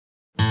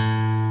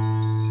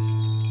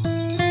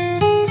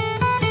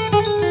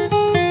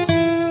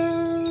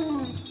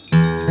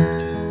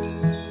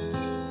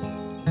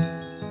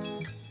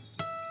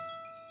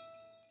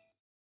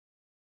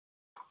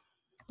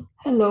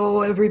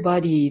Hello,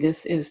 everybody.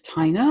 This is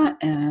Tina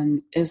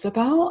and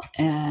Isabel,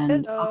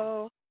 and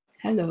Hello.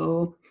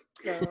 hello.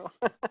 Hello.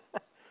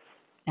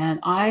 And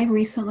I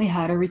recently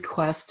had a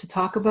request to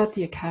talk about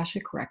the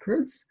Akashic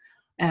records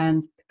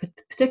and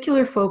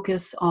particular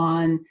focus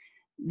on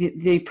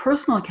the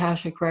personal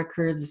Akashic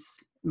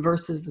records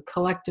versus the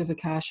collective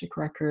Akashic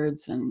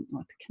records and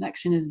what the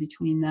connection is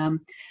between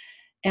them.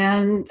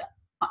 And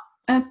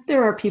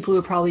there are people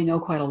who probably know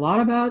quite a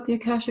lot about the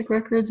Akashic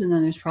records, and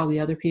then there's probably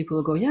other people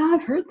who go, yeah,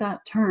 I've heard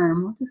that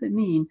term. What does it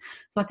mean?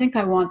 So I think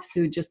I want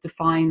to just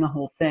define the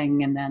whole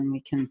thing, and then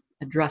we can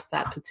address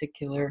that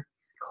particular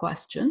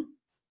question.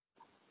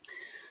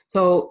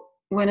 So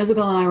when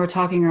Isabel and I were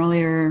talking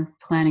earlier,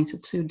 planning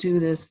to do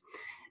this,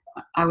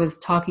 I was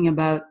talking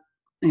about,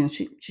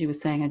 she was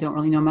saying, I don't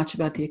really know much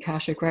about the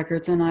Akashic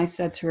records. And I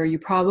said to her, you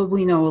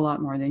probably know a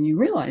lot more than you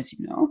realize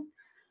you know.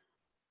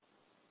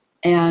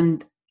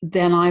 And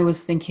then I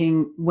was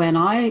thinking,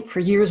 for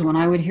years, when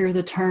I would hear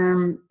the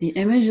term, the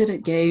image that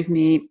it gave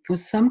me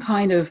was some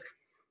kind of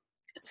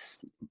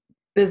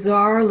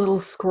bizarre little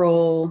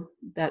scroll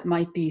that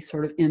might be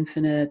sort of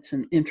infinite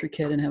and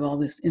intricate and have all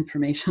this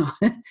information on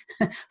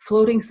it,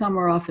 floating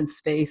somewhere off in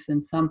space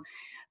in some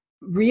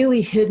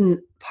really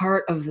hidden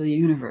part of the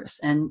universe.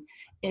 And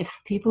if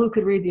people who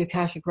could read the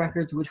Akashic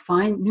records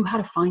knew how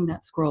to find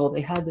that scroll,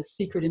 they had the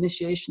secret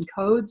initiation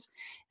codes,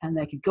 and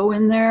they could go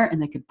in there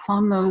and they could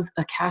plumb those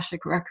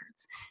Akashic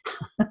records.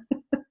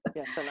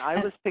 Yes, and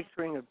I was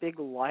picturing a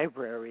big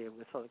library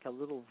with like a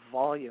little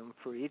volume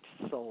for each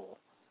soul.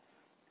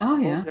 Oh,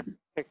 yeah.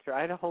 Picture.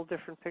 I had a whole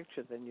different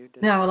picture than you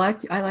did. No, I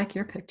like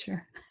your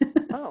picture.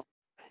 Oh,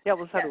 yeah.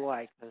 Well, so do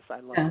I, because I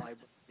love libraries,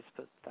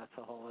 but that's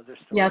a whole other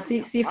story. Yeah.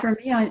 See, for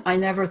me, I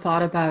never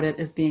thought about it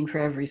as being for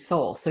every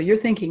soul. So you're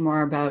thinking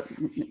more about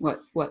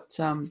what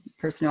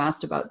person who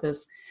asked about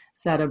this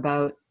said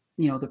about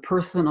the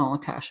personal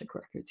Akashic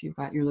records. You've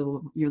got your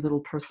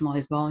little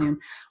personalized volume,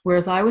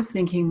 whereas I was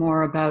thinking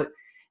more about,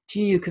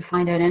 gee, you could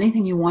find out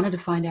anything you wanted to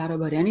find out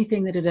about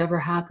anything that had ever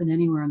happened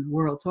anywhere in the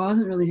world. So I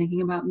wasn't really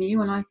thinking about me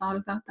when I thought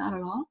about that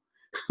at all.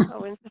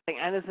 Oh, interesting.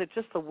 And is it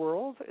just the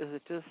world? Is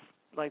it just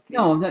like the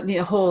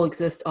whole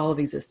all of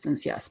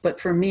existence? Yes.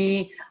 But for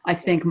me, I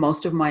think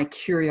most of my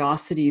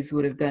curiosities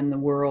would have been the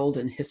world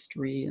and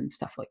history and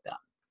stuff like that.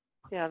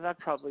 Yeah, that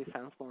probably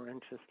sounds more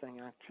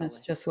interesting, actually. That's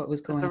just what was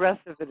going on. The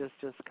rest of it is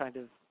just kind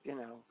of,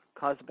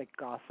 cosmic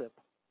gossip.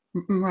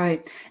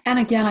 Right. And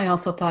again, I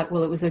also thought,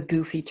 well, it was a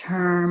goofy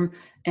term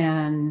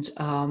and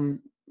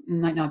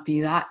might not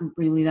be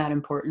really that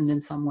important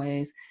in some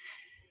ways.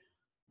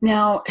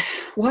 Now,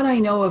 what I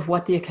know of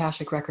what the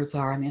Akashic records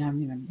are,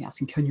 I'm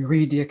asking, can you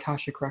read the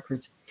Akashic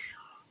records?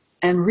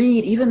 And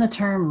even the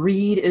term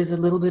read is a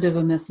little bit of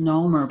a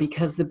misnomer,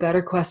 because the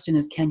better question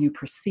is, can you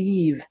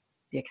perceive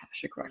the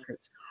Akashic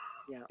records?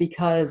 Yeah.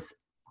 Because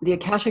the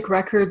Akashic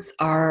records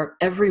are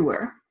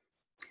everywhere.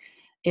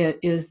 It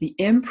is the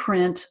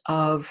imprint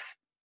of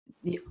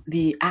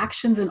the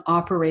actions and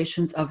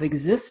operations of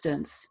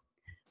existence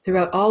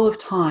throughout all of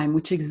time,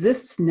 which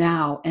exists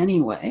now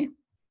anyway.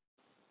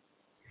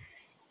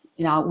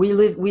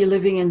 We're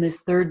living in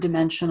this third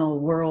dimensional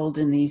world,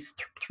 in these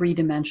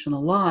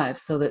three-dimensional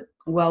lives, so that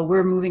while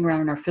we're moving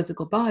around in our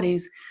physical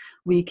bodies,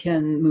 we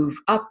can move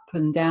up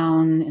and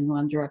down in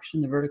one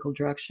direction, the vertical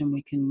direction.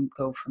 We can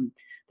go from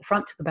the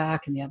front to the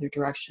back in the other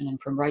direction, and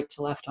from right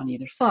to left on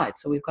either side.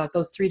 So we've got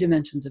those three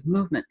dimensions of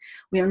movement.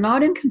 We are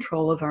not in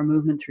control of our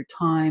movement through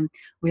time.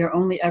 We are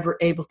only ever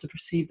able to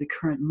perceive the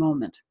current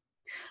moment.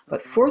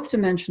 But fourth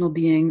dimensional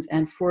beings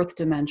and fourth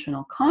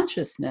dimensional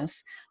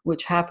consciousness,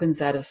 which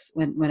happens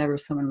whenever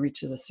someone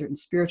reaches a certain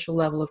spiritual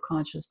level of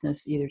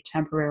consciousness, either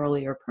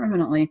temporarily or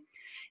permanently,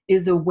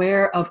 is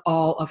aware of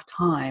all of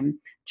time,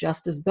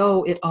 just as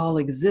though it all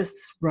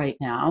exists right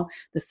now,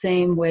 the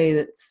same way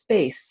that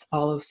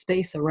all of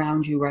space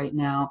around you right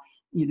now,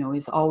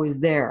 is always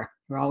there.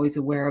 You're always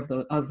aware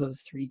of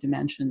those three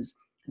dimensions,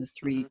 those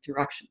three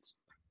directions.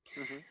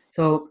 Mm-hmm.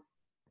 So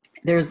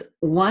there's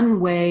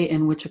one way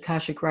in which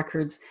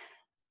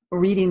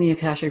reading the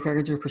Akashic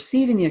records or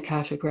perceiving the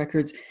Akashic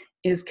records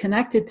is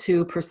connected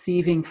to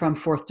perceiving from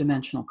fourth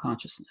dimensional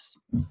consciousness.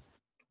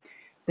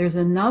 There's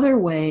another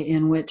way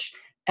in which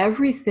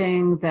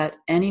everything that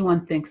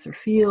anyone thinks or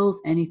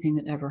feels, anything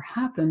that ever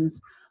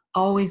happens,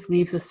 always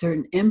leaves a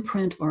certain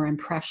imprint or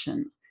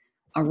impression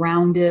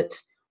around it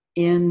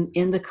in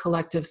the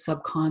collective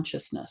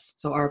subconsciousness.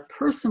 So our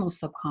personal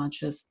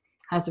subconscious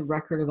has a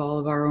record of all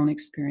of our own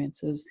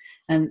experiences.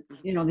 And,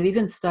 they've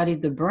even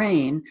studied the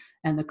brain,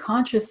 and the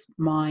conscious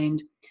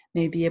mind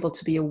may be able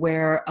to be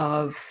aware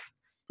of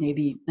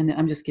maybe, and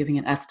I'm just giving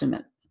an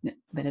estimate,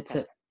 but it's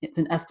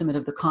an estimate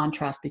of the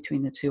contrast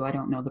between the two. I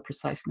don't know the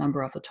precise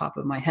number off the top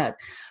of my head,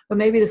 but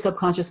maybe the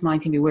subconscious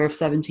mind can be aware of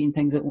 17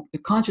 things. The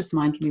conscious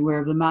mind can be aware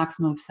of the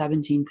maximum of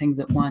 17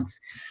 things at once.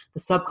 The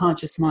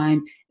subconscious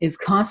mind is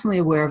constantly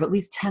aware of at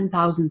least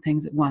 10,000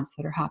 things at once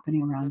that are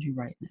happening around you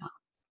right now.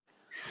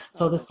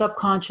 So the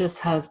subconscious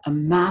has a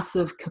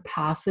massive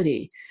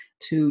capacity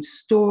to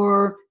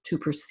store, to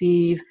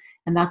perceive,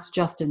 and that's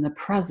just in the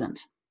present.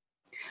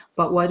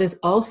 But what is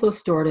also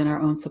stored in our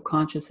own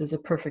subconscious is a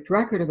perfect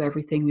record of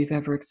everything we've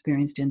ever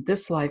experienced in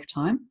this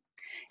lifetime.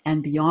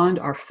 And beyond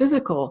our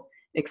physical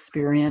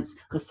experience,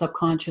 the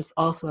subconscious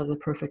also has a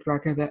perfect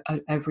record of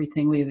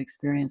everything we've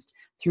experienced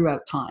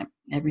throughout time,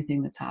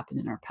 everything that's happened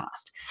in our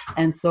past.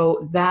 And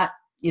so that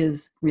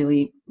is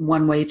really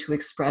one way to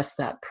express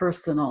that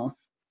personal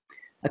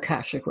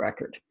Akashic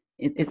record.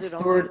 It's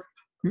stored.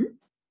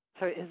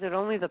 So is it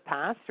only the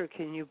past, or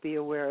can you be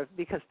aware of,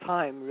 because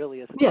time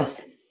really is Yes.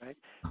 constant, right?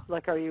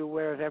 Like, are you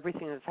aware of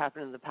everything that's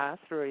happened in the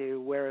past, or are you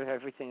aware of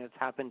everything that's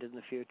happened in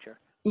the future?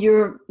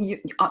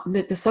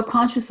 The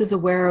subconscious is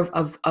aware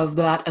of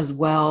that as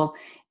well.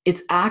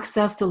 It's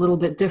accessed a little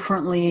bit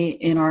differently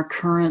in our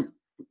current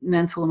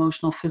mental,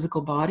 emotional,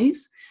 physical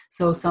bodies.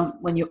 So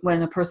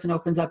when a person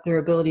opens up their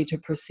ability to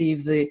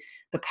perceive the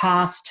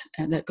past,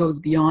 and that goes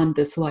beyond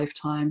this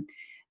lifetime,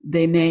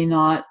 they may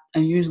not,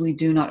 and usually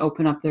do not,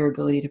 open up their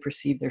ability to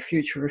perceive their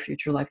future or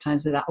future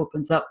lifetimes, but that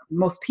opens up,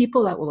 most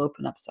people, that will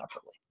open up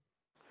separately.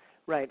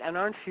 Right, and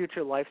aren't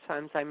future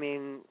lifetimes, I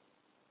mean,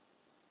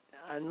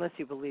 unless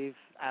you believe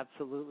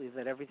absolutely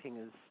that everything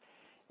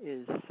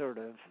is sort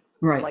of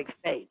right, like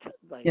fate.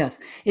 Like,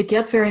 yes, it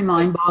gets very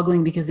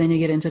mind-boggling, because then you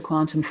get into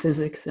quantum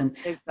physics, and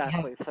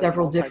exactly. we have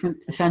several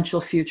different potential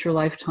future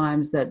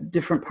lifetimes that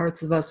different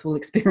parts of us will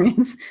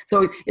experience.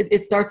 So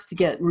it starts to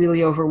get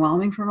really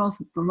overwhelming for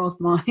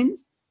most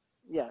minds.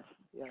 Yes,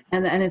 yes.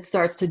 And it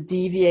starts to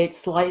deviate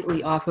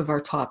slightly off of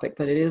our topic,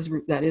 but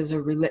that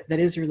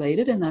is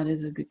related, and that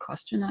is a good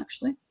question,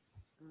 actually.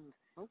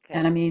 Okay.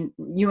 And I mean,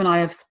 you and I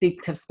have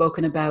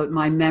spoken about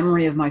my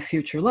memory of my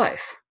future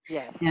life.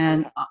 Yes.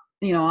 And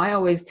I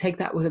always take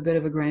that with a bit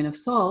of a grain of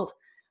salt,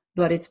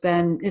 but it's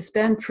been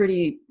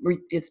pretty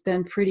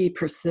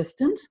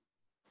persistent.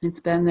 It's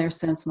been there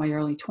since my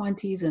early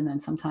 20s, and then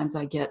sometimes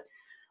I get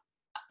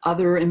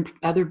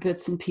other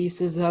bits and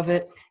pieces of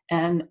it,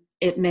 and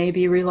it may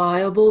be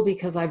reliable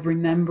because I've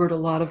remembered a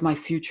lot of my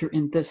future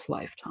in this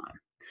lifetime.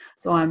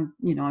 So I'm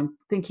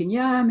thinking,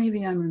 yeah,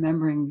 maybe I'm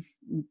remembering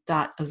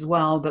that as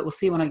well, but we'll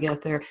see when I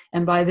get there.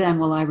 And by then,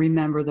 will I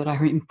remember that I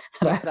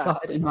saw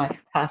it in my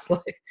past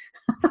life?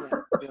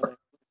 Yeah, really.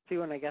 See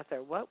when I get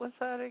there. What was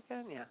that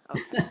again? Yeah.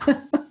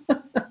 Okay.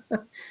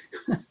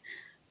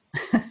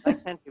 I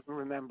can't even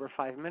remember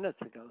 5 minutes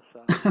ago,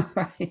 so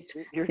right.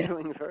 You're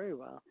doing very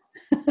well.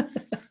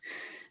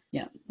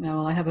 Yeah.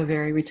 Well, I have a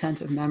very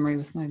retentive memory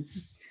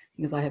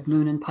because I have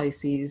Moon in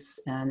Pisces,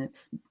 and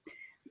it's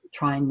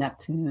trine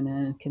Neptune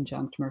and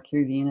conjunct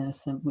Mercury,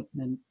 Venus,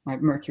 and my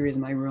Mercury is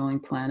my ruling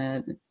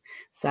planet.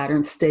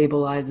 Saturn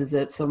stabilizes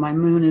it, so my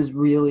Moon is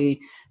really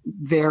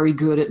very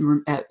good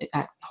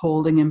at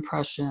holding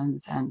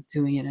impressions and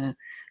doing it in a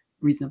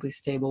reasonably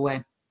stable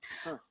way.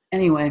 Huh.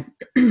 Anyway,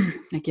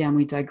 again,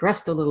 we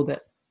digressed a little bit.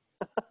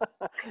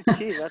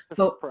 Gee, that's a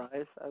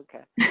surprise.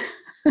 Okay.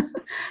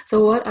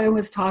 So what I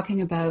was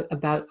talking about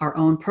our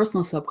own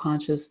personal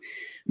subconscious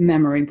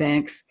memory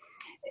banks,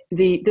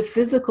 the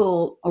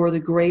physical or the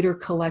greater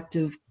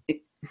collective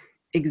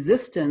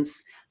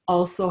existence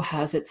also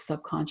has its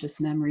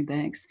subconscious memory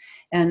banks,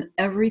 and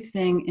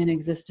everything in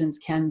existence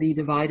can be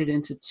divided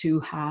into two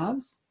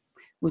halves,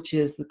 which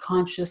is the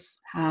conscious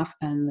half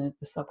and the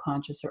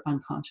subconscious or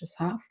unconscious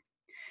half.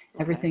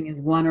 Okay. Everything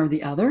is one or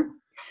the other,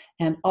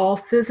 and all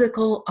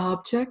physical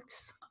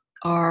objects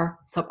are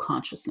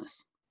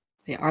subconsciousness.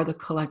 They are the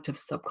collective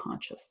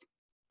subconscious.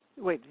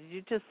 Wait, did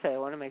you just say, I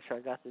want to make sure I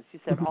got this, you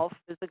said all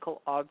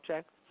physical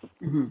objects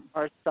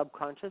are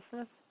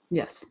subconsciousness?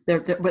 Yes, they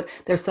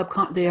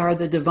are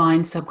the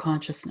divine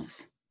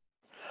subconsciousness.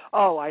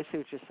 Oh, I see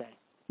what you're saying.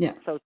 Yeah.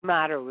 So it's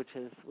matter, which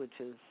is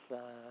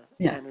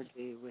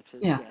energy, which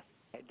is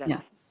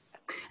yeah.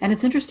 And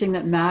it's interesting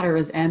that matter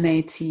is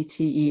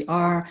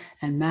M-A-T-T-E-R,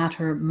 and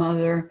matter,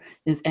 mother,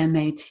 is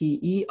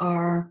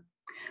M-A-T-E-R,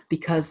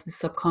 because the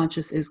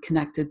subconscious is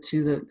connected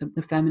to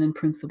the feminine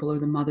principle or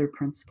the mother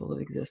principle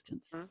of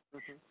existence.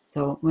 Mm-hmm.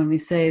 So when we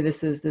say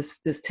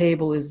this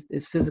table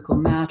is physical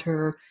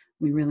matter,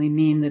 we really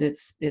mean that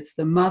it's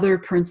the mother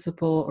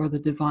principle or the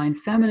divine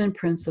feminine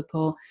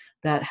principle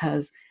that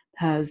has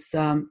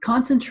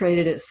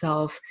concentrated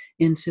itself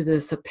into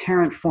this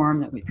apparent form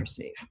that we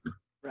perceive.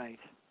 Right.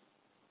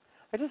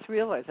 I just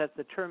realized that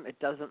the term "it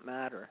doesn't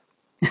matter."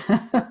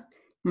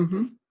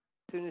 Mm-hmm.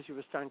 As soon as you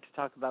were starting to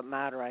talk about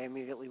matter, I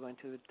immediately went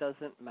to "it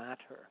doesn't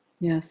matter."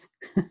 Yes.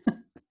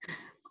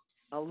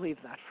 I'll leave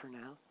that for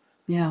now.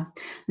 Yeah.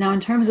 Now, in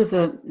terms of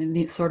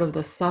the sort of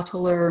the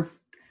subtler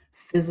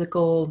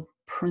physical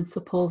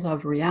principles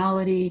of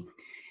reality,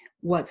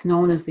 what's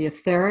known as the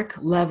etheric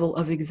level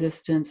of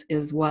existence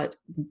is what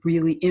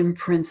really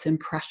imprints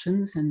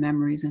impressions and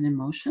memories and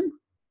emotion.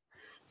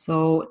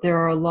 So there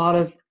are a lot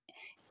of,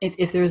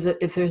 if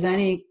there's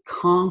any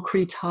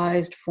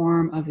concretized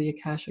form of the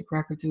Akashic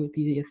records, it would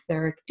be the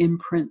etheric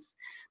imprints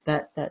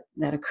that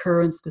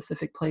occur in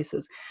specific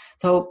places.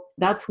 So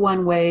that's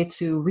one way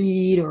to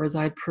read, or as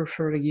I'd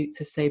prefer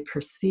to say,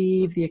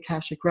 perceive the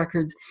Akashic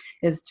records,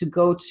 is to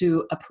go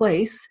to a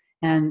place,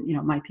 and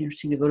it might be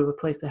interesting to go to a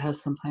place that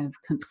has some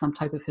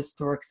type of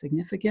historic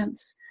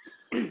significance.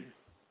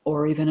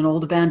 or even an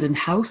old abandoned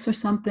house or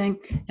something,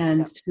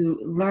 and to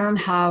learn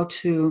how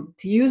to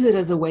use it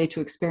as a way to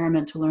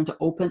experiment, to learn to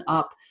open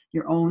up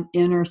your own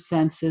inner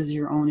senses,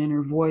 your own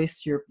inner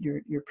voice, your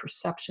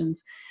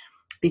perceptions.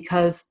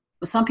 Because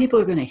some people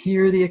are going to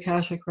hear the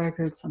Akashic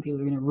records, some people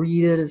are going to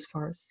read it as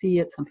far as see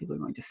it, some people are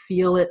going to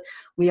feel it.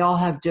 We all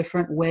have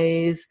different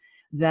ways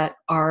that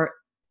our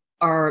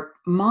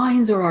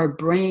minds or our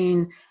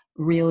brain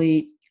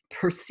really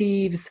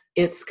perceives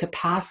its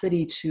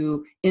capacity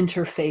to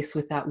interface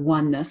with that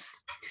oneness,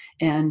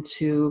 and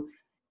to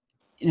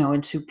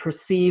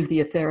perceive the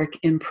etheric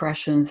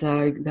impressions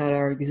that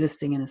are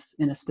existing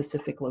in a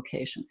specific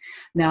location.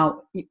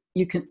 Now,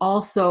 you can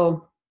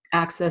also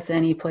access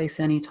any place,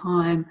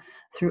 anytime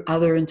through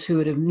other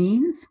intuitive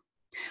means.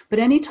 But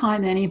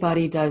anytime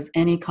anybody does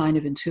any kind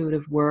of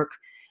intuitive work,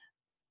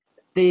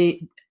 they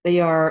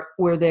are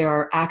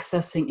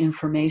accessing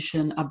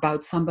information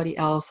about somebody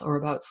else, or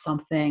about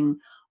something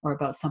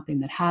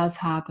that has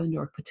happened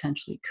or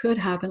potentially could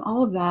happen.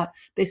 All of that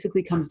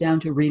basically comes down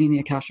to reading the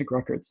Akashic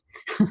records.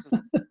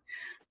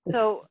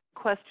 So,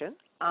 question.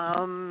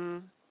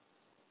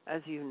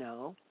 As you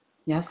know,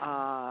 yes,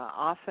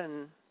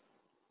 often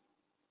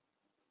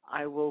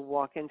I will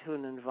walk into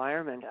an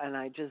environment and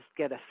I just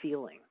get a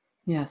feeling.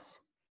 Yes,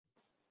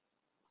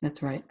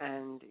 that's right.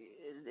 And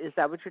is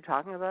that what you're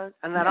talking about?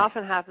 And that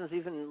often happens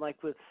even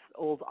like with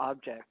old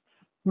objects.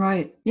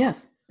 Right.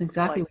 Yes,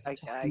 exactly. Like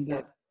I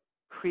get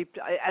creeped,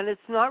 and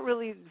it's not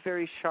really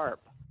very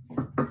sharp.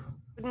 I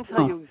couldn't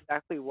tell you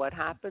exactly what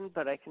happened,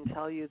 but I can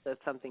tell you that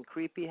something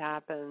creepy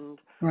happened.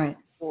 Right.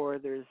 Or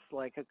there's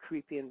like a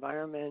creepy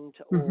environment,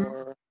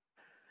 or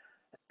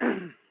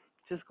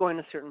just going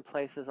to certain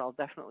places, I'll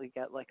definitely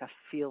get like a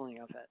feeling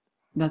of it.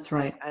 That's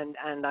right. And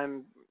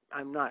I'm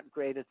not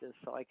great at this,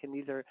 so I can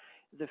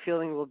the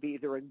feeling will be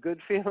either a good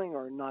feeling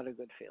or not a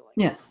good feeling.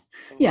 Yes.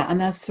 Yeah, and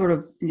that's sort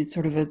of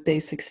a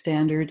basic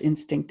standard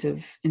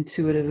instinctive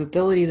intuitive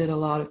ability that a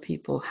lot of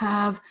people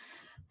have,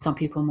 some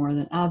people more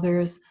than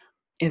others.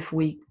 If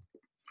we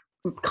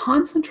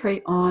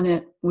concentrate on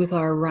it with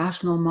our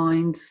rational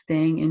mind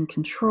staying in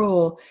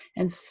control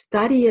and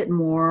study it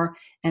more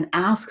and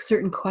ask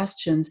certain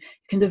questions,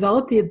 you can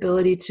develop the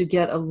ability to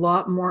get a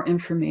lot more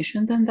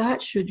information than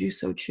that, should you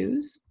so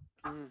choose.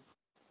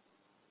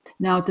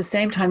 Now, at the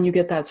same time, you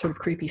get that sort of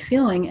creepy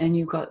feeling, and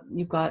you've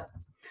got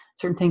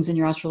certain things in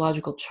your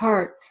astrological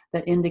chart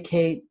that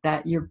indicate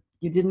that you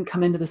didn't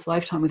come into this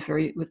lifetime with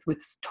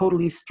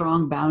totally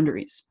strong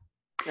boundaries.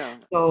 No.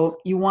 So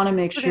you want to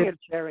make sure. Putting it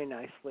very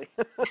nicely.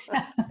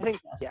 I think,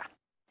 yeah.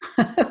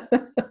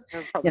 There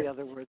are probably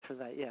other words for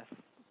that. Yes.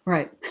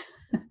 Right.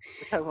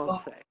 Which I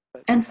won't say.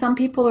 But. And some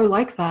people are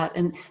like that,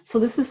 and so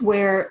this is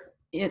where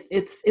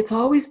it's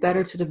always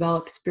better to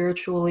develop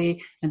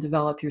spiritually and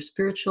develop your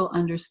spiritual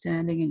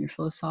understanding and your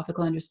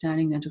philosophical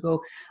understanding than to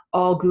go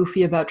all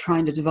goofy about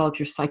trying to develop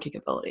your psychic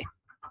ability.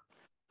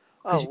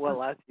 Oh,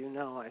 well, as you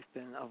know, I've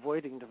been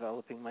avoiding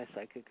developing my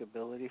psychic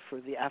ability for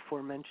the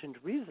aforementioned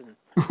reason.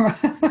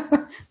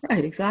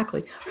 Right,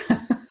 exactly.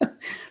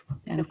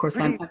 And of course,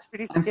 I'm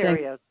scary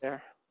saying, out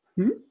there.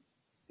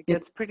 It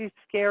gets pretty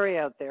scary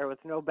out there with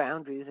no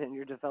boundaries, and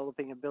you're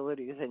developing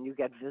abilities, and you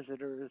get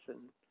visitors and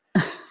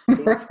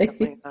right.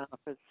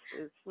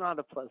 It's not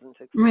a pleasant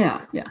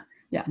experience.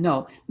 Yeah.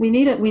 No, we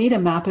need a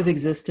map of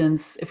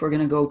existence if we're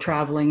going to go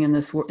traveling in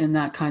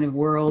that kind of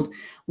world.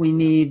 We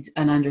need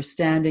an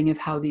understanding of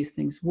how these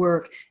things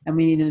work, and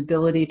we need an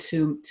ability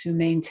to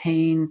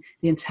maintain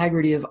the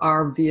integrity of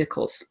our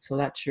vehicles. So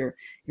that's your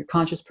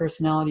conscious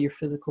personality, your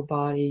physical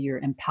body, your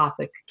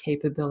empathic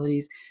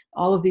capabilities.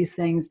 All of these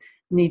things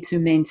need to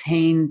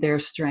maintain their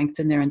strength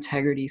and their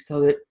integrity so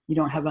that you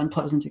don't have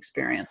unpleasant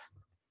experience.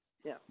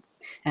 Yeah.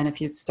 And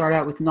if you start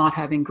out with not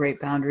having great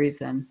boundaries,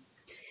 then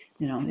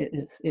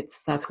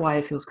that's why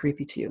it feels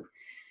creepy to you.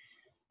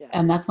 Yeah.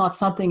 And that's not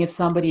something, if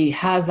somebody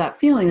has that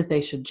feeling, that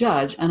they should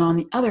judge. And on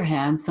the other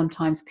hand,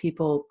 sometimes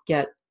people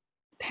get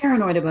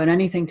paranoid about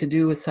anything to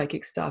do with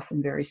psychic stuff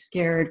and very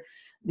scared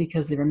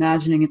because they're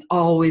imagining it's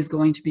always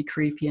going to be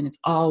creepy and it's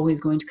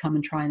always going to come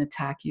and try and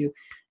attack you.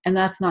 And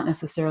that's not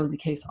necessarily the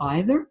case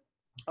either.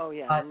 Oh,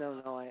 yeah. But,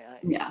 no.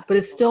 Yeah, but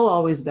it's still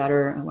always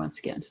better, once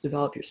again, to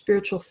develop your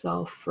spiritual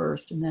self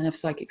first. And then if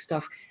psychic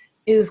stuff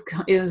is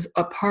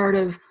a part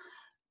of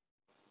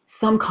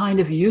some kind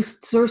of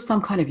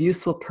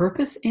useful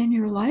purpose in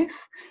your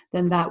life,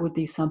 then that would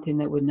be something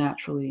that would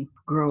naturally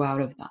grow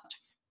out of that.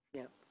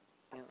 Yeah.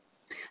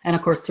 And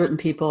of course, certain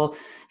people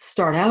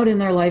start out in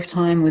their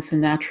lifetime with the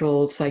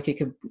natural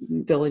psychic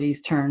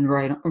abilities turned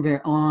right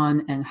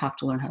on and have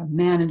to learn how to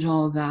manage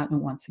all of that.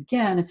 And once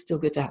again, it's still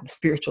good to have the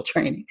spiritual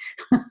training.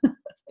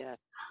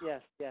 Yes.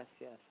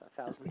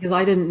 Because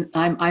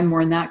I'm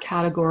more in that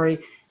category.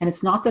 And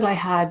it's not that I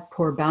had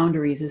poor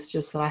boundaries. It's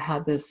just that I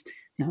had this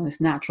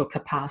natural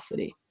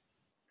capacity,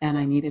 and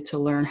I needed to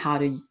learn how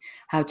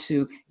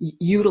to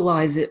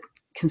utilize it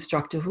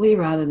constructively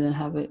rather than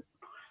have it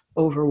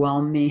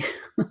overwhelm me.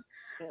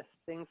 Yes,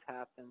 things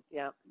happen.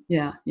 Yeah.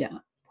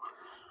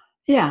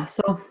 Yeah.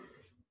 So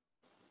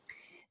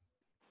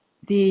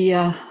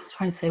Trying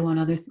to say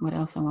what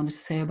else I wanted to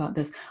say about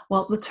this.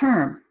 Well, the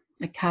term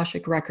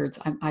Akashic records,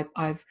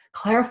 I've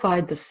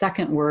clarified the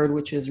second word,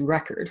 which is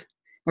record,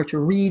 or to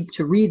read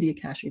the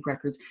Akashic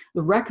records.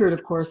 The record,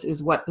 of course,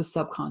 is what the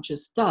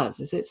subconscious does,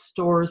 is it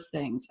stores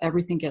things.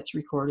 Everything gets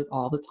recorded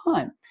all the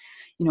time.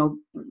 You know,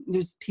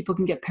 there's people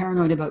can get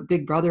paranoid about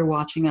Big Brother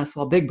watching us.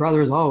 Well, Big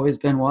Brother has always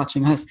been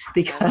watching us,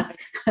 because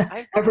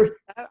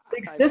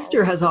Big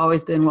Sister has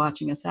always been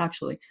watching us,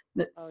 actually.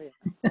 Oh,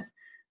 yeah.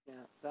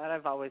 Yeah, that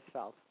I've always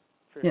felt.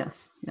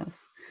 Yes.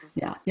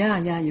 Yeah,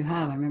 you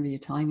have. I remember you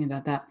telling me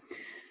about that.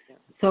 Yeah.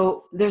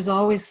 So there's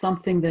always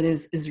something that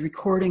is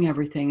recording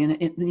everything.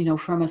 And, you know,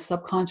 from a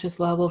subconscious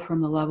level,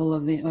 from the level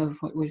of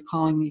what we're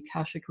calling the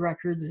Akashic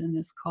records in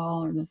this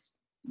call, or this,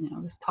 you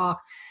know, this talk,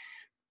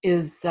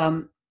 is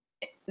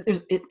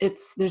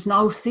there's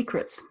no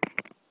secrets.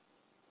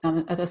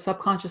 At a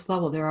subconscious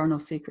level, there are no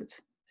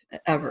secrets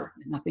ever.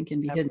 Nothing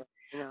can be hidden.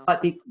 No.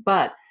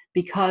 But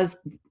because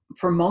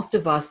for most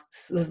of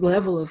us, this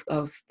level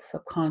of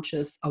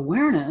subconscious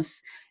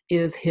awareness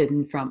is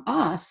hidden from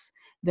us,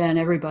 then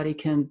everybody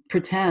can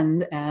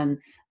pretend and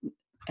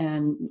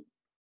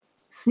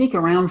sneak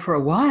around for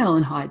a while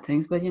and hide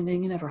things, but you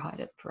never hide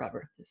it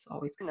forever. This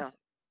always comes out.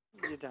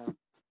 No, you don't.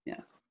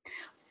 Yeah.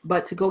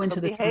 But to go into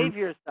the behave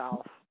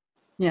yourself.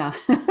 Yeah.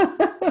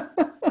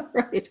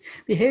 Right.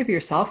 Behave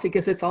yourself,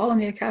 because it's all in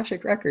the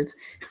Akashic records.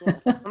 Yeah.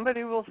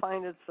 Somebody will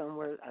find it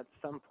somewhere at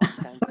some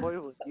point, and boy,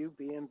 will you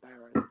be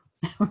embarrassed.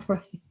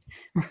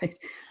 Right.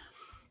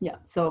 Yeah.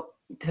 So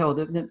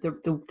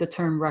the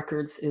term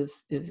records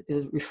is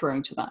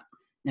referring to that.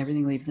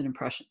 Everything leaves an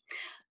impression.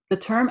 The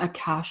term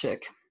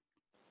Akashic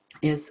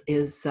is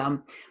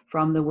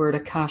from the word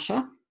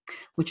Akasha,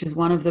 which is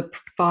one of the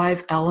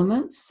 5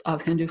 elements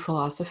of Hindu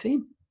philosophy,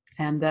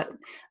 and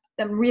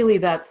really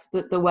that's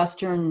the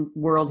Western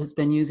world has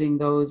been using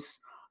those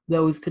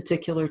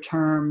particular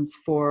terms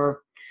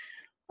for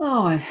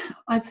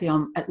I'd say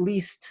at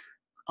least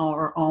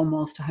or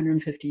almost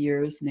 150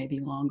 years, maybe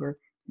longer.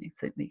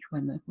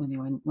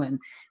 When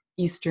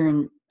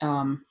Eastern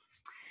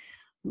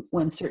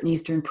when certain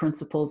Eastern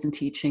principles and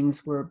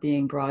teachings were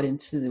being brought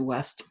into the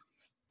West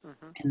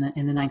in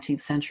the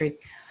 19th century.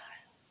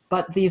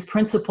 But these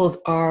principles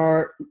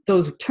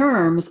those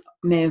terms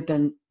may have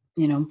been,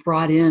 you know,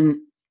 brought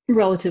in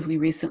relatively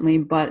recently,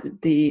 but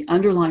the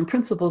underlying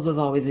principles have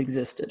always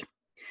existed.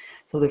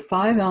 So the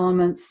 5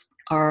 elements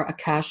are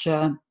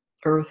Akasha,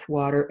 earth,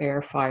 water,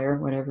 air, fire,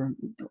 whatever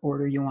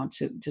order you want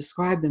to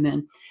describe them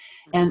in.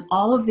 And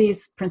all of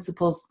these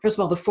principles, first of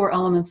all, the 4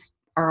 elements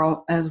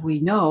are, as we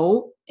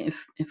know,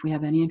 if we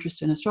have any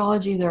interest in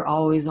astrology, they're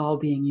always all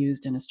being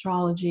used in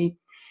astrology,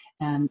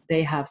 and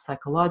they have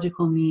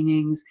psychological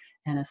meanings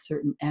and a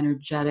certain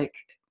energetic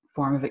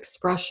form of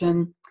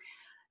expression.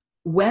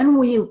 When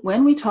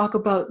we talk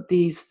about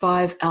these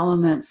 5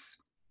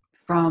 elements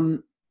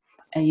from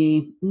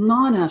a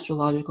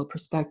non-astrological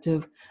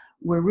perspective,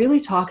 we're really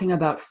talking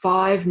about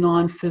 5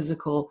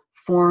 non-physical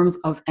forms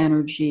of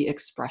energy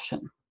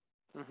expression.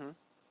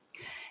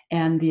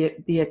 And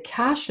the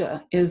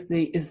Akasha is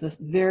this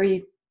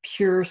very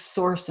pure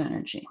source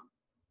energy.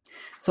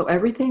 So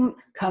everything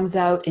comes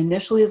out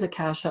initially as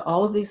Akasha.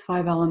 All of these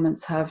 5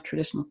 elements have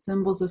traditional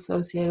symbols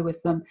associated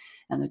with them,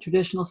 and the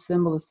traditional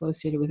symbol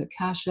associated with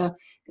Akasha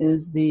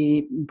is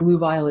the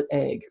blue-violet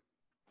egg.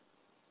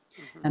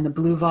 And the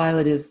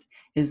blue-violet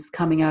is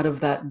coming out of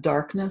that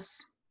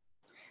darkness,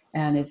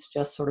 and it's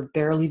just sort of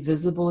barely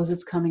visible as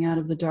it's coming out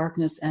of the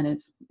darkness, and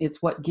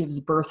it's what gives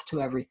birth to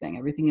everything.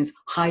 Everything is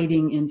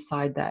hiding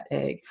inside that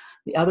egg.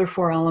 The other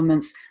 4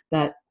 elements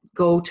that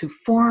go to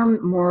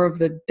form more of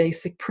the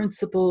basic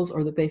principles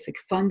or the basic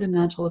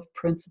fundamental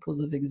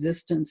principles of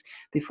existence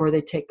before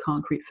they take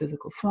concrete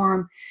physical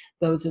form,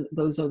 those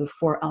are the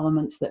 4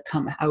 elements that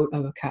come out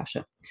of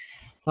Akasha.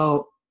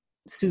 So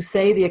to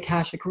say the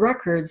Akashic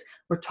records,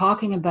 we're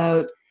talking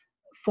about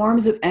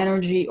forms of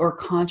energy or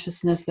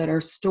consciousness that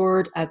are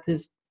stored at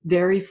this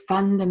very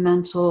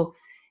fundamental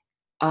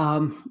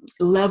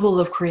level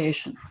of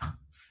creation.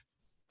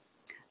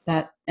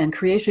 And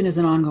creation is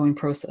an ongoing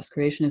process.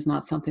 Creation is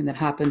not something that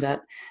happened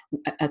at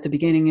the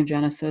beginning of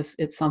Genesis.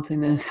 It's something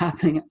that is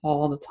happening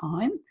all the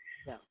time.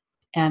 Yeah.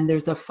 And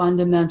there's a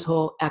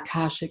fundamental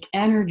Akashic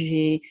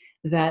energy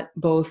that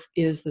both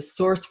is the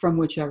source from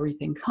which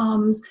everything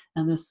comes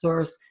and the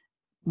source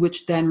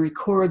which then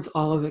records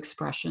all of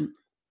expression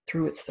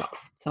through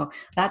itself. So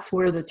that's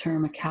where the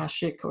term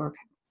Akashic or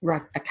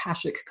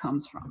Akashic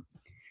comes from.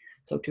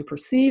 So to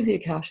perceive the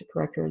Akashic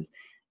records,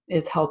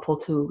 it's helpful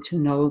to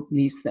know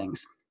these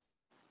things.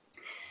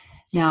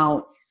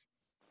 Now,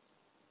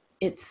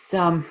 it's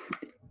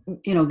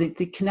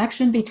the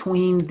connection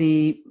between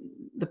the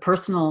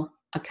personal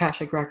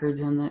Akashic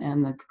records and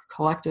the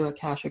collective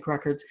Akashic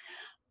records.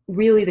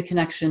 Really, the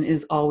connection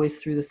is always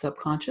through the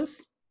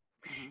subconscious.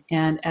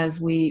 And as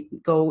we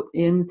go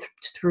in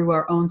through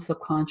our own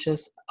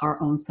subconscious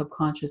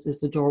is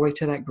the doorway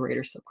to that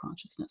greater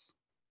subconsciousness.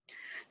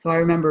 So I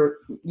remember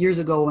years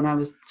ago when I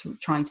was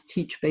trying to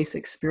teach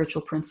basic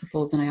spiritual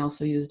principles, and I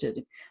also used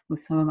it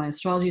with some of my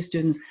astrology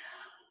students,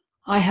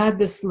 I had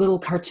this little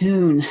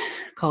cartoon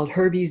called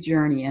Herbie's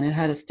Journey, and it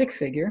had a stick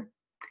figure,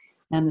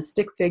 and the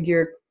stick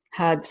figure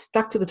had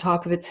stuck to the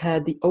top of its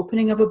head the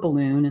opening of a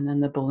balloon, and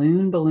then the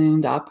balloon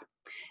ballooned up,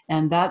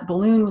 and that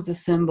balloon was a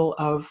symbol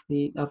of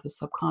the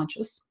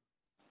subconscious.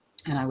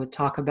 And I would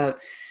talk about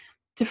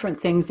different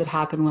things that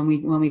happen when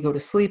we go to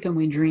sleep and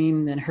we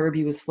dream. Then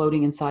Herbie was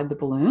floating inside the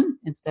balloon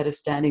instead of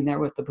standing there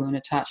with the balloon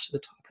attached to the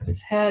top of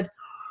his head.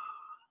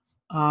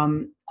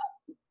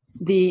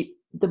 The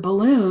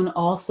balloon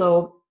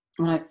also,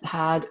 when I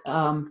had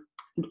a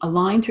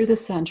line through the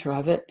center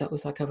of it that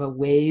was like of a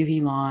wavy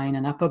line,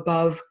 and up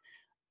above,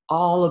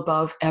 all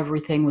above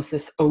everything, was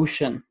this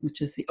ocean,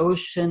 which is the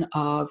ocean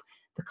of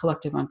the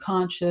collective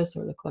unconscious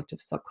or the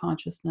collective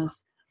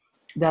subconsciousness.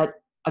 That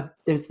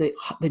there's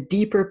the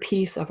deeper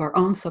piece of our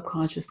own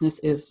subconsciousness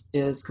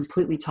is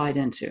completely tied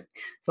into.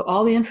 So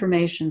all the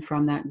information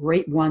from that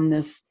great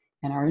oneness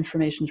and our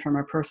information from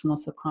our personal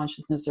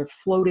subconsciousness are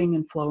floating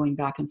and flowing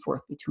back and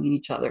forth between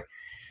each other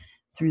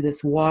through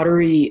this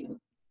watery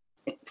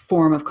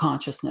form of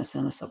consciousness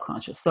in the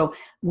subconscious. So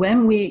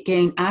when we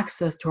gain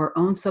access to our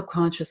own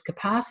subconscious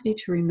capacity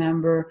to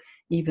remember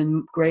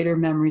even greater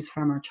memories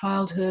from our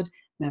childhood,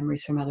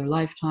 memories from other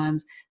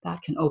lifetimes,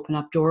 that can open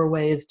up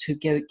doorways to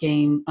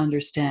gain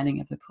understanding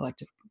of the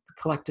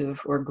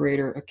collective or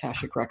greater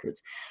Akashic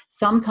records.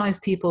 Sometimes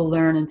people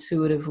learn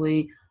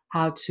intuitively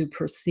how to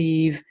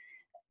perceive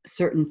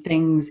certain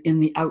things in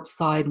the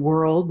outside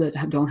world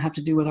that don't have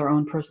to do with our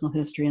own personal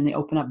history, and they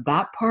open up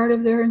that part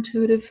of their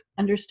intuitive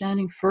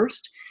understanding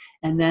first,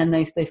 and then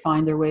they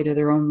find their way to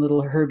their own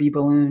little Herbie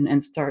balloon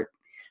and start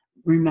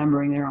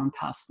remembering their own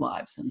past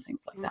lives and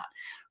things like that.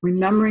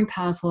 Remembering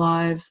past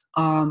lives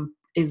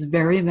is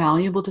very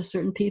valuable to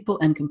certain people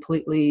and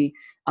completely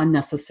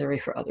unnecessary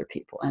for other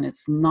people, and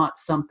it's not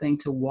something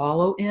to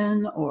wallow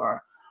in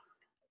or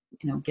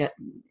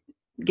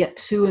get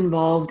too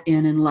involved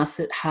in unless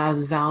it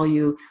has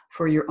value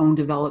for your own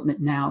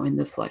development now in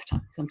this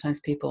lifetime. Sometimes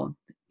people,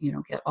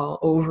 get all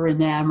over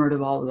enamored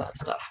of all of that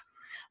stuff.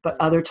 But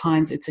other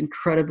times it's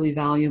incredibly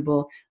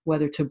valuable,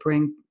 whether to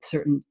bring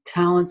certain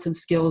talents and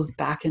skills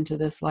back into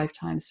this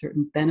lifetime,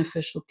 certain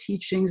beneficial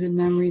teachings and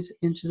memories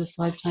into this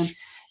lifetime,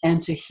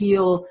 and to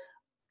heal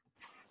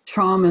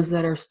traumas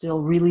that are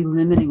still really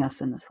limiting us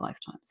in this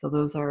lifetime. So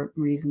those are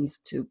reasons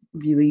to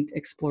really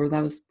explore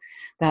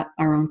that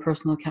our own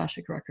personal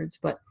Akashic records,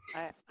 but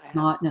it's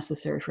not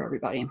necessary for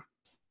everybody.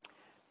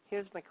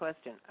 Here's my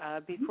question.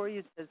 Before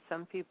you said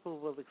some people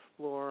will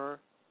explore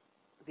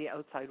the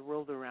outside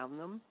world around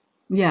them.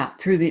 Yeah,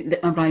 through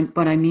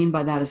what I mean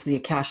by that is the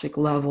Akashic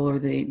level, or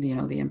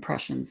the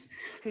impressions.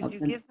 Could you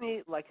give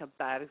me like a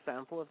bad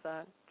example of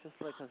that, just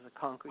like as a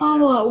concrete?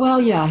 Oh well,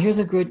 yeah. Here's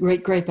a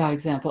great bad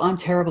example. I'm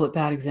terrible at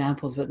bad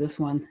examples, but this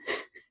one,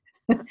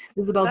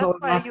 Isabel's always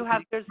asking me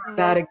for a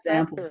bad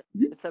example.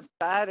 It's a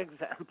bad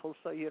example,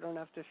 so you don't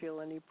have to feel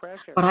any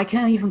pressure. But I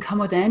can't even come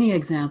with any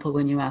example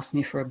when you ask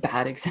me for a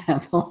bad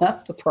example.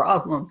 That's the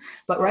problem.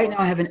 But right now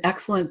I have an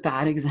excellent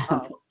bad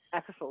example.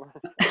 Excellent.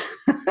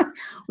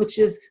 Which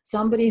is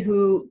somebody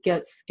who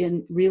gets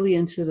really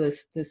into the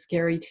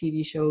scary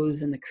TV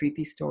shows and the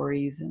creepy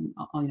stories and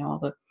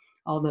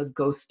all the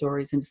ghost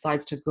stories, and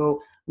decides to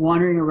go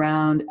wandering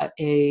around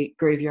a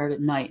graveyard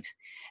at night,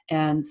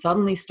 and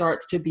suddenly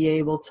starts to be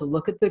able to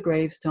look at the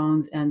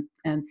gravestones and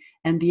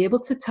be able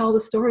to tell the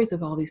stories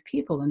of all these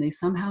people, and they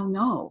somehow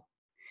know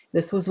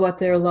this was what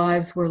their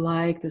lives were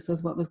like, this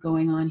was what was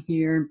going on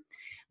here.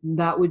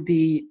 That would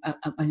be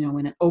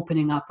an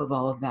opening up of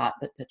all of that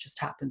just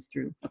happens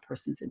through a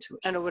person's intuition.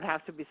 And it would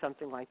have to be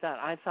something like that.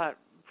 I thought,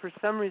 for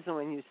some reason,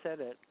 when you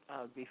said it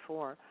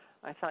before,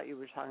 I thought you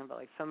were talking about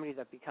like somebody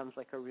that becomes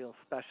like a real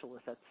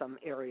specialist at some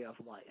area of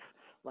life,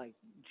 like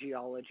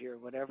geology or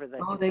whatever.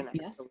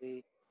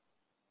 Actually,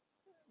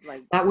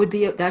 like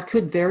that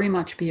could very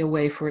much be a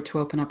way for it to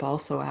open up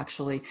also,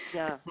 actually.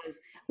 Yeah. Because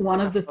one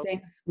of the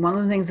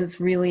things that's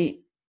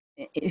really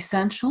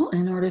essential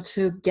in order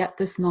to get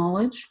this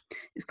knowledge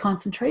is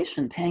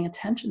concentration, paying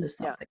attention to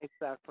something. Yeah,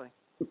 exactly.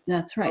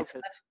 That's right.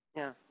 So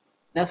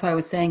that's why I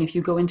was saying, if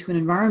you go into an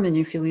environment,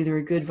 you feel either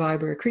a good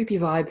vibe or a creepy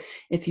vibe.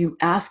 If you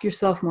ask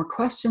yourself more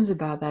questions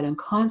about that and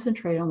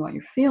concentrate on what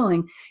you're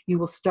feeling, it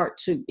will start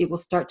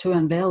to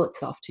unveil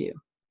itself to you.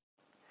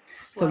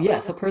 So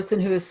yes, a person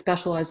who is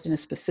specialized in a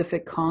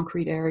specific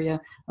concrete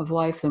area of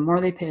life, the more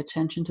they pay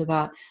attention to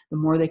that, the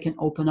more they can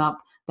open up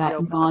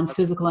that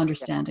non-physical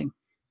understanding.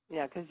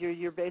 Yeah, because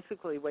you're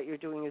basically, what you're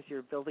doing is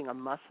you're building a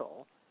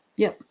muscle.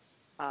 Yep.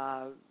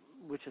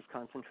 Which is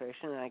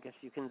concentration, and I guess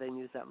you can then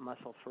use that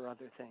muscle for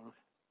other things.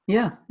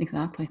 Yeah,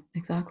 exactly.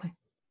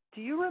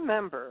 Do you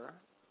remember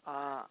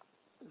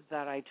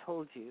that I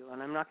told you,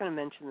 and I'm not going to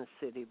mention the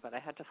city, but I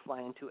had to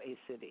fly into a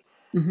city.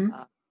 Mm-hmm.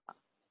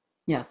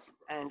 Yes.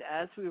 And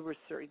as we were,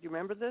 do you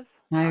remember this?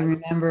 I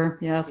remember,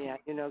 yes. Yeah,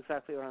 you know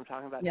exactly what I'm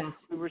talking about.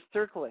 Yes. We were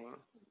circling,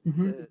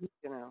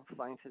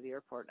 flying to the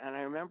airport, and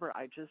I remember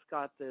I just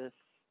got this.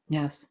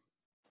 Yes.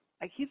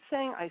 I keep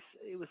saying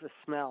it was a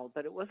smell,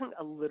 but it wasn't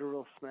a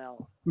literal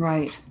smell.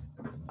 Right.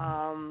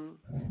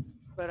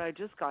 But I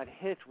just got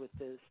hit with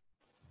this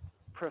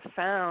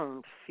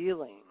profound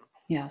feeling.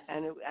 Yes.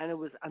 And it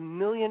was a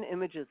million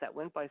images that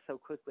went by so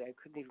quickly. I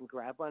couldn't even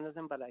grab one of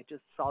them, but I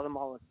just saw them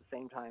all at the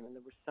same time, and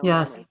there were so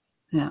Yes. many.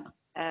 Yeah.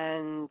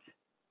 And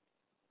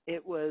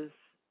it was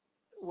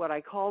what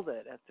I called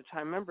it at the time.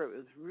 I remember it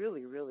was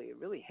really, really, it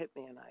really hit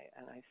me, and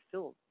I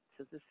still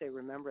to this day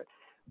remember it,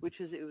 which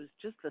is it was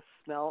just the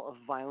smell of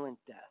violent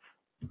death.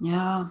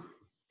 Yeah.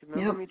 Do you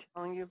remember me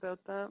telling you about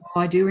that? Oh,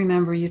 I do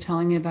remember you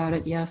telling me about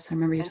it. Yes, I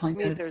remember you And telling to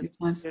me me, about it a few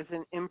times. there's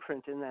an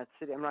imprint in that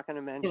city. I'm not going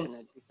to mention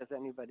Yes. it because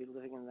anybody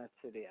living in that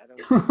city, I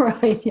don't know.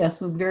 Right. Yes.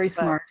 Very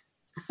smart.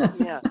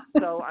 Yeah.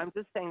 So I'm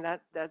just saying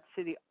that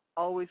city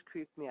always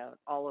creeped me out.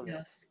 All of it.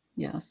 Yes.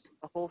 Yes.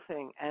 The whole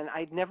thing. And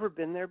I'd never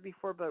been there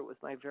before, but it was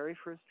my very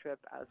first trip.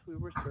 As we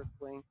were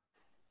circling,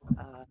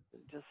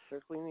 just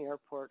circling the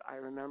airport, I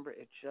remember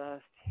it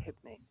just hit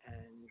me.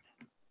 And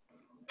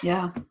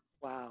yeah.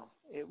 wow,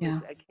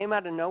 it came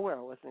out of nowhere.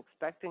 I wasn't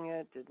expecting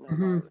it. Didn't know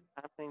why it was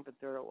happening, but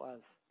there it was.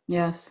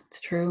 Yes, it's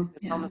true.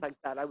 It's almost like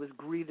that. I was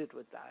greeted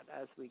with that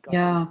as we got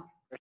into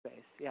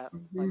airspace. Yeah,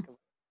 like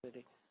a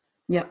city.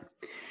 Yeah.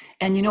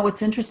 And you know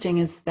what's interesting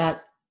is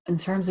that in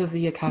terms of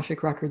the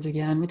Akashic records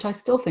again, which I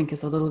still think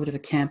is a little bit of a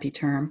campy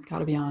term, got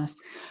to be honest,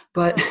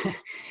 but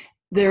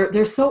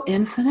they're so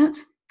infinite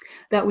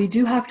that we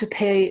do have to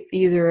pay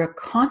either a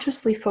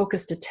consciously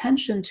focused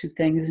attention to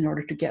things in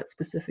order to get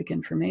specific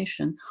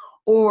information,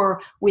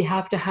 or we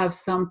have to have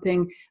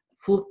something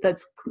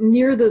that's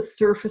near the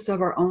surface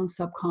of our own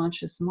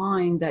subconscious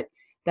mind that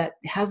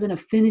has an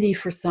affinity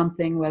for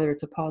something, whether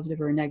it's a positive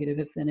or a negative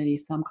affinity,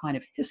 some kind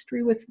of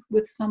history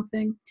with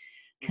something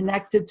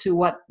connected to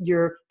what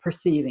you're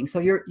perceiving. So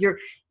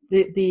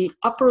the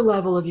upper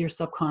level of your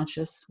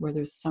subconscious, where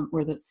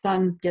the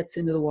sun gets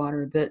into the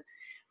water a bit,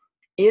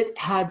 it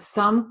had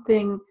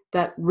something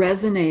that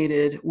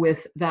resonated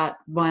with that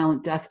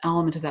violent death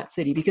element of that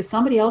city, because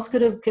somebody else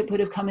could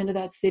have come into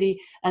that city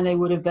and they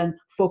would have been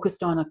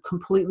focused on a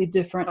completely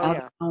different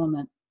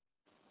element.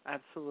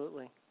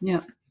 Absolutely.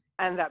 Yeah.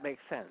 And that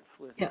makes sense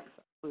with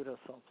Pluto's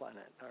soul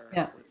planet, or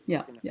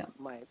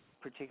my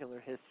particular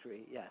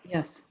history.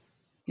 Yes.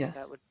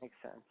 Yes. That would make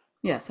sense.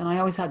 Yes, and I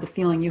always had the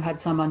feeling you had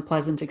some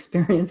unpleasant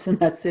experience in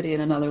that city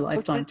in another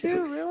lifetime too.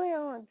 Did you really?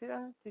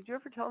 Did you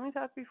ever tell me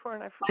that before?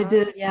 And I forgot. I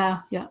did.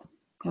 Yeah. It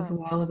was a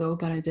while ago,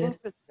 but I did.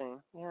 Interesting.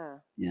 Yeah.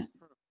 Yeah.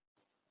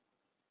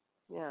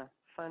 Yeah.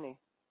 Funny.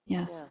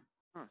 Yes.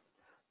 Yeah.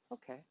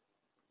 Okay.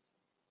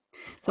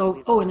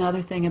 So,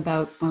 another thing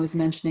about, I was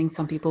mentioning,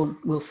 some people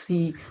will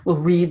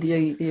read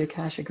the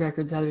Akashic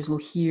records, others will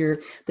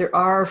hear. There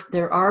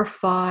are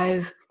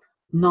 5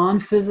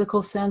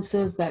 non-physical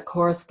senses that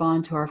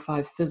correspond to our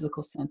 5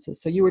 physical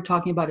senses. So you were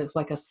talking about it's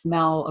like a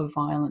smell of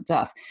violent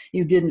death.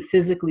 You didn't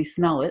physically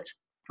smell it,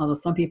 although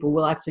some people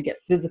will actually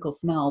get physical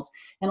smells.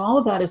 And all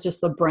of that is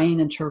just the brain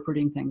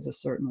interpreting things a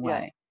certain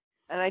way.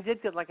 And I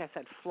did get, like I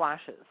said,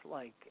 flashes.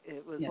 Like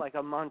it was like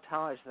a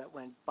montage that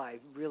went by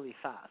really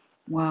fast.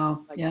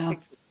 Wow. Like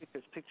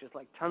pictures,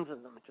 like tons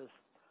of them just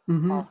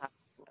all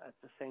happening at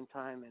the same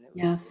time. And it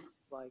was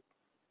like,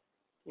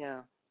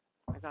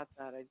 I got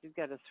that. I do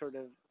get a sort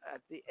of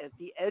at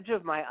the edge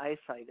of my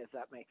eyesight, if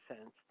that makes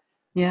sense.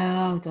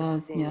 Yeah, it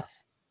does.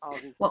 Yes.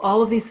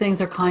 All of these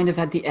things are kind of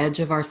at the edge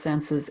of our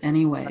senses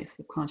anyway.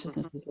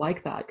 Subconsciousness is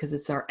like that because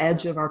it's our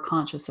edge of our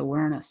conscious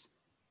awareness.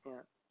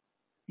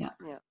 Yeah.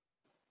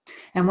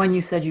 And when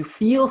you said you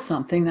feel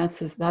something, that's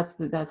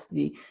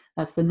the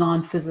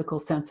non-physical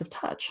sense of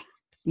touch,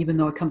 even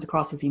though it comes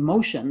across as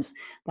emotions.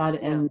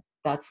 And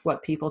that's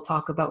what people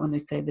talk about when they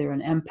say they're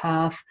an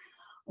empath,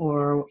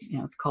 or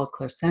it's called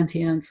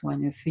clairsentience,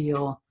 when you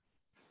feel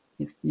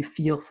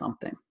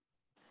something.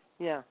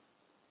 Yeah,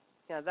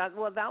 that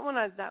one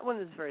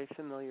is very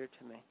familiar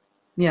to me.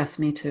 Yes,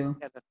 me too.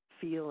 Get a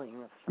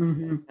feeling of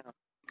something.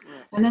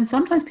 And then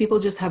sometimes people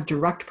just have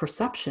direct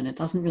perception. It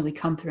doesn't really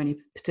come through any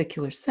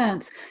particular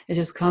sense. It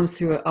just comes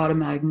through an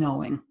automatic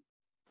knowing.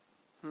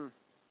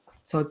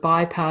 So it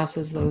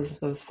bypasses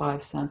those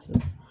 5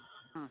 senses.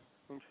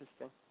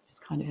 Interesting. It's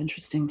kind of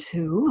interesting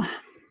too.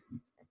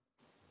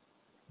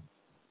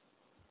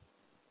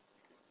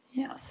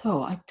 Yeah,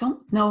 so I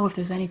don't know if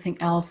there's anything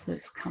else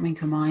that's coming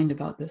to mind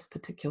about this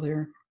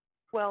particular.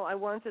 Well, I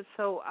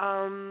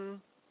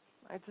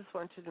just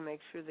wanted to make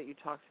sure that you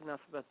talked enough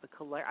about the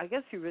collective. I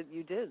guess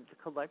you did the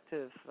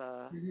collective.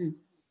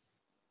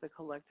 The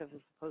collective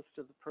as opposed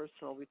to the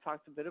personal. We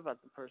talked a bit about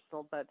the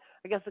personal, but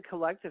I guess the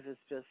collective is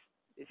just,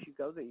 if you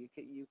go there, you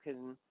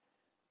can.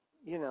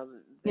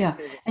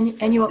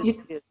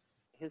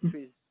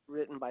 History's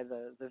written by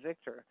the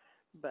victor,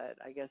 but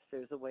I guess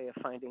there's a way of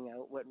finding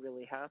out what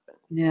really happened.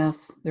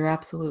 Yes, there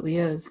absolutely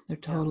is. There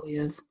totally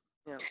is.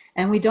 Yeah.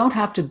 And we don't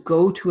have to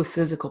go to a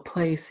physical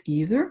place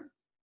either.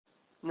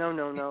 No.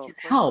 It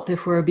can help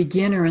if we're a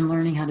beginner in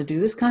learning how to do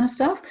this kind of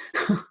stuff,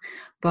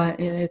 but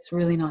it's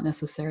really not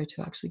necessary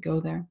to actually go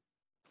there.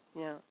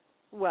 Yeah.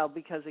 Well,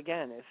 because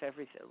again, if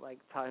everything, like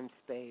time,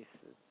 space.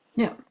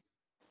 Yeah.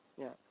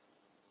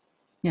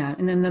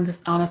 And then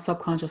on a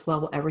subconscious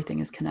level, everything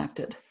is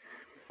connected.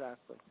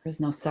 exactly. There's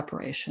no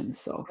separation.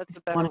 So That's if a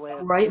you better want to way know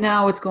of right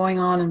now what's going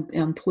on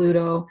in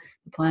Pluto,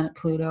 the planet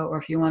Pluto, or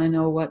if you want to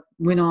know what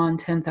went on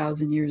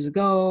 10,000 years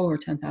ago or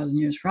 10,000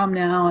 years from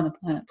now on the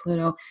planet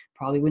Pluto,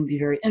 probably wouldn't be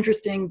very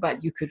interesting,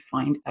 but you could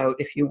find out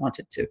if you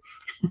wanted to.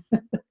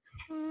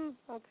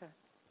 Okay.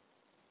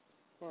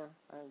 Yeah,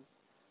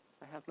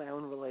 I have my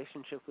own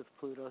relationship with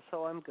Pluto,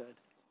 so I'm good.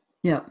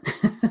 Yeah.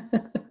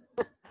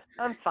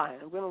 I'm fine.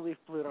 I'm going to leave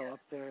Pluto up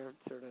there,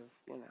 sort of,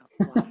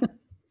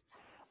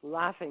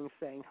 laughing,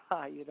 saying,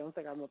 "Ha, you don't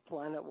think I'm a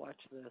planet? Watch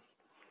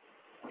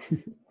this."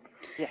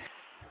 Yes.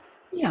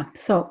 Yeah.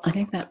 So I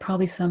think that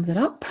probably sums it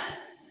up.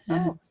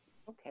 Oh,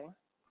 okay.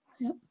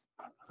 Yep.